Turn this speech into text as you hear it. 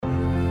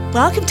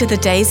Welcome to the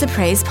Days of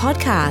Praise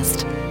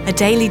podcast, a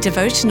daily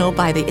devotional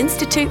by the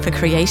Institute for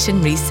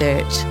Creation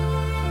Research.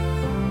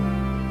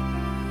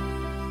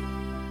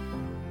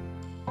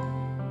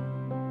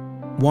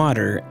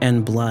 Water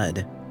and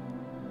blood.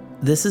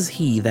 This is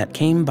he that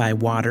came by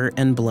water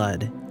and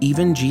blood,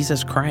 even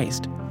Jesus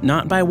Christ,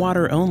 not by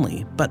water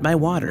only, but by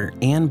water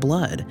and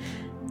blood.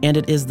 And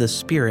it is the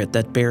Spirit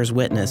that bears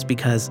witness,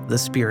 because the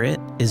Spirit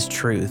is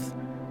truth.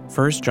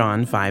 1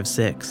 John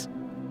 5:6.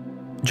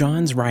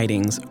 John's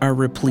writings are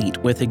replete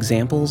with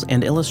examples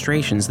and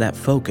illustrations that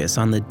focus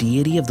on the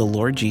deity of the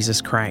Lord Jesus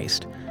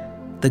Christ.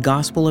 The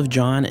Gospel of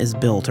John is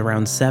built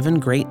around 7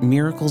 great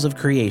miracles of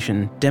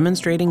creation,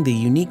 demonstrating the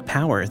unique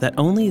power that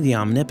only the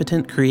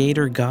omnipotent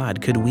Creator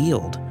God could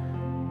wield.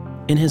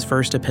 In his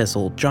first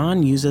epistle,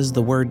 John uses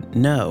the word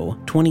know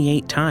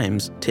 28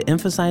 times to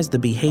emphasize the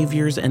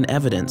behaviors and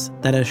evidence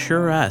that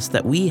assure us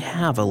that we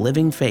have a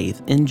living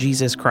faith in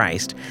Jesus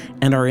Christ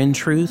and are in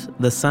truth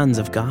the sons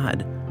of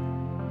God.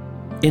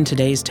 In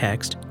today's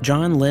text,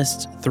 John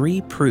lists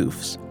 3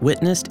 proofs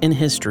witnessed in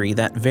history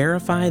that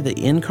verify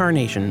the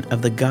incarnation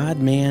of the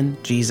God-man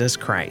Jesus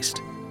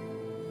Christ.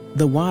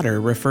 The water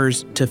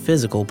refers to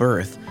physical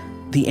birth,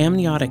 the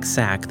amniotic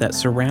sac that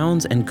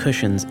surrounds and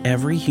cushions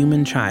every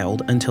human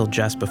child until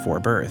just before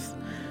birth.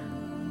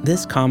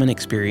 This common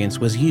experience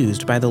was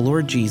used by the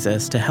Lord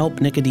Jesus to help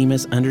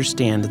Nicodemus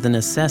understand the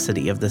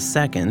necessity of the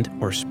second,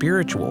 or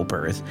spiritual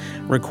birth,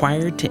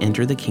 required to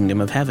enter the kingdom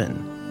of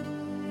heaven.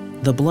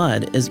 The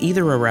blood is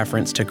either a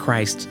reference to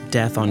Christ's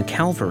death on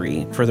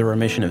Calvary for the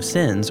remission of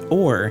sins,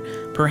 or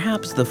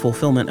perhaps the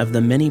fulfillment of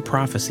the many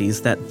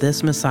prophecies that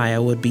this Messiah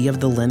would be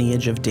of the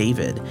lineage of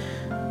David.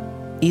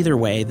 Either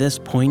way, this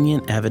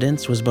poignant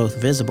evidence was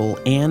both visible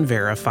and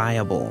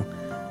verifiable.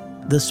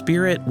 The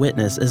Spirit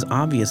witness is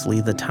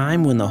obviously the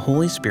time when the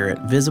Holy Spirit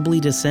visibly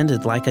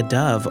descended like a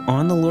dove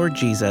on the Lord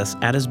Jesus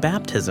at his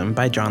baptism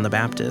by John the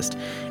Baptist,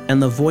 and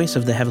the voice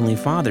of the Heavenly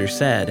Father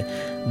said,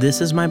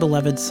 "This is my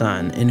beloved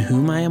Son, in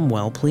whom I am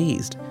well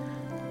pleased."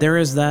 There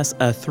is thus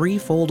a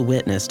threefold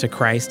witness to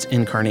Christ's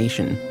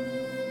incarnation: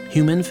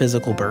 human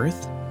physical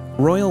birth,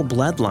 royal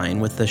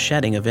bloodline with the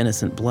shedding of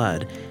innocent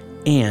blood,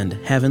 and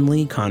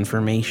heavenly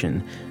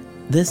confirmation.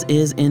 This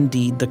is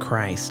indeed the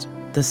Christ,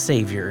 the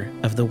Savior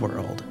of the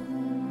world.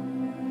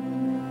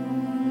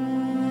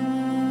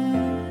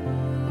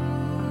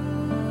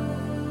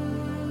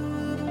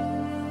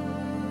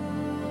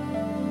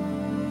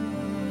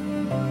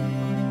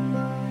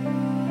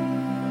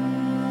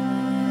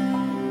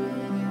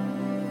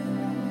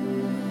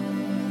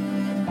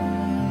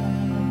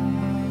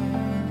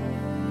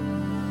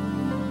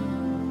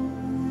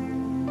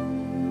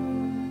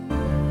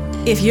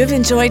 If you've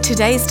enjoyed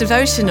today's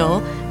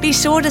devotional, be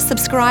sure to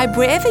subscribe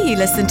wherever you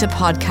listen to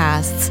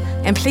podcasts,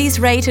 and please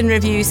rate and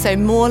review so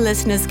more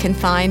listeners can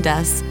find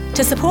us.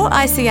 To support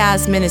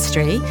ICR's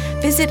ministry,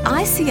 visit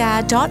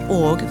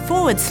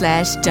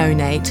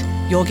icr.org/donate.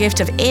 Your gift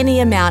of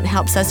any amount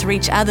helps us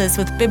reach others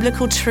with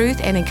biblical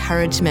truth and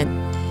encouragement.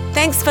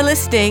 Thanks for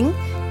listening.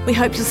 We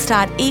hope you'll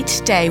start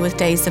each day with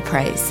Days of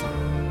Praise.